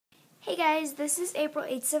Hey guys, this is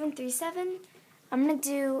April8737. I'm going to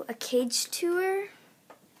do a cage tour,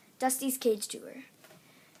 Dusty's cage tour.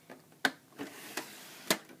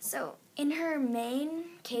 So, in her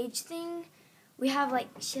main cage thing, we have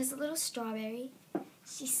she has a little strawberry.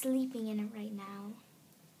 She's sleeping in it right now.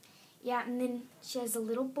 Yeah, and then she has a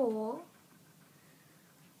little bowl.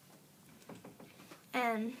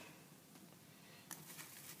 And,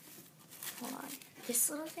 hold on, this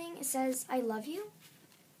little thing, it says, I love you.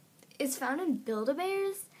 It's found in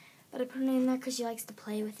Build-A-Bears, but I put it in there because she likes to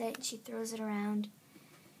play with it. She throws it around.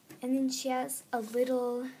 And then she has a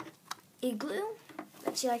little igloo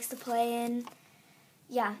that she likes to play in.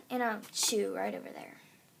 Yeah, and a shoe right over there.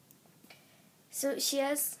 So she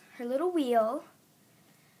has her little wheel.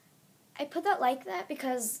 I put that like that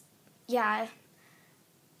because, yeah,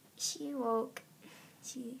 she woke.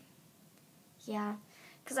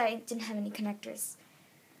 Because I didn't have any connectors.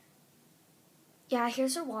 Yeah,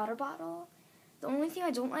 here's her water bottle. The only thing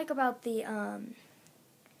I don't like about the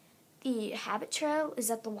Habit Trail is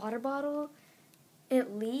that the water bottle,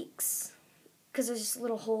 it leaks because there's just a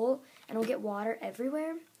little hole and it'll get water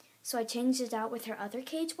everywhere. So I changed it out with her other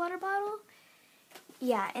cage water bottle.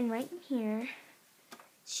 Yeah, and right in here,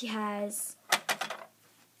 she has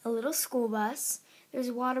a little school bus. There's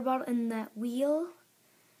a water bottle, and that wheel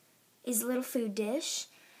is a little food dish.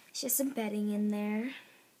 She has some bedding in there.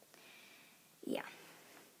 Yeah.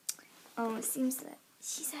 Oh, it seems that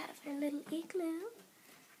she's out of her little igloo.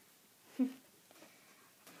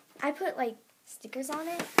 I put, stickers on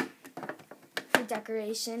it for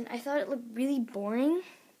decoration. I thought it looked really boring.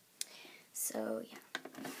 So, yeah.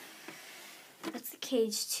 That's the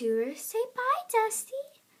cage tour. Say bye,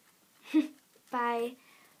 Dusty. Bye.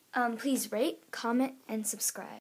 Please rate, comment, and subscribe.